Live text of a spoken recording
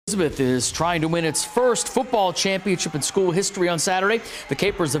Elizabeth is trying to win its first football championship in school history on Saturday. The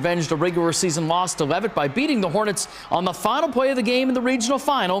Capers avenged a regular season loss to Leavitt by beating the Hornets on the final play of the game in the regional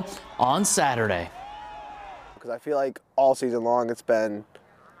final on Saturday. Because I feel like all season long it's been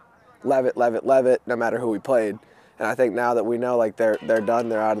Leavitt, Leavitt, Leavitt, no matter who we played. And I think now that we know like they're done,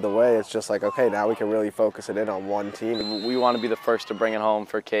 they're out of the way, it's just like, okay, now we can really focus it in on one team. We want to be the first to bring it home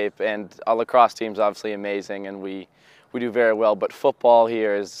for Cape, and our lacrosse team's obviously amazing, and we do very well. But football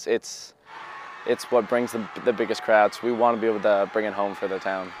here it's what brings the biggest crowds. We want to be able to bring it home for the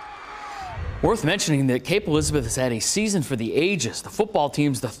town. Worth mentioning that Cape Elizabeth has had a season for the ages. The football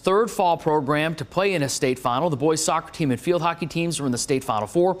team's the third fall program to play in a state final. The boys soccer team and field hockey teams were in the state final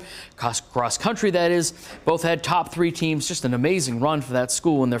 4. Cross country, that is. Both had top 3 teams. Just an amazing run for that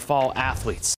school and their fall athletes.